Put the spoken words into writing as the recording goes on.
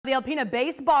the Alpena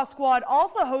baseball squad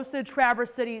also hosted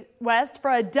Traverse City West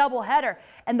for a doubleheader,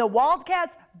 and the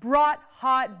Wildcats brought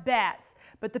hot bats.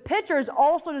 But the pitchers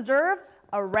also deserve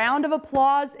a round of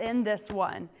applause in this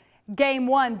one. Game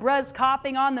 1, Bruz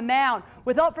Copping on the mound.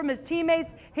 With help from his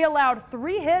teammates, he allowed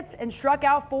 3 hits and struck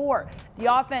out 4.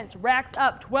 The offense racks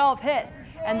up 12 hits,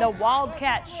 and the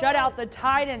Wildcats shut out the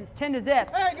Titans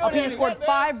 10-0. Alpena scored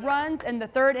 5 runs in the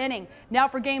 3rd inning. Now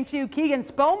for Game 2, Keegan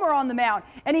Spomer on the mound,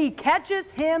 and he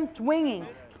catches him swinging.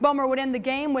 Spomer would end the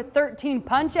game with 13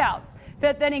 punch-outs.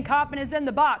 5th inning, Copping is in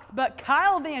the box, but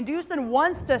Kyle VanDusen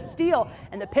wants to steal,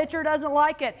 and the pitcher doesn't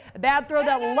like it. A bad throw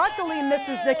that luckily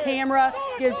misses the camera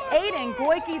gives Aidan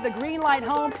Goike the green light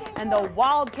home, and the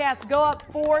Wildcats go up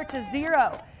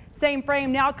 4-0. Same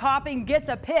frame now, Copping gets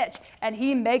a pitch, and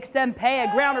he makes them pay.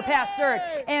 A grounder past third,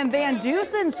 and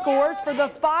VanDusen scores for the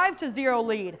 5-0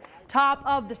 lead. Top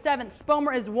of the 7th,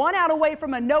 Spomer is 1 out away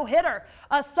from a no-hitter.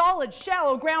 A solid,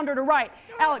 shallow grounder to right.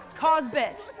 Alex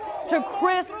Cosbitt to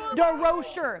Chris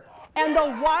DeRocher. And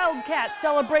the Wildcats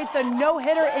celebrate the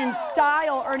no-hitter in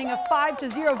style, earning a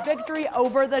 5-0 victory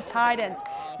over the Titans.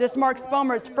 This marks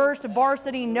Spomer's first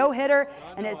varsity no-hitter,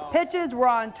 and his pitches were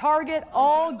on target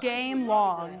all game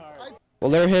long.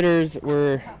 Well, their hitters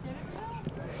were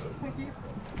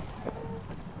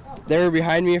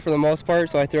behind me for the most part,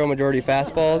 so I threw a majority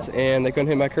fastballs, and they couldn't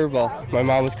hit my curveball. My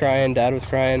mom was crying, Dad was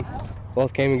crying.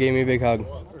 Both came and gave me a big hug.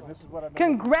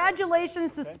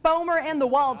 Congratulations to Spomer and the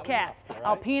Wildcats.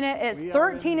 Alpena is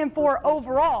 13-4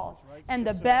 overall and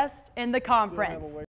the best in the conference.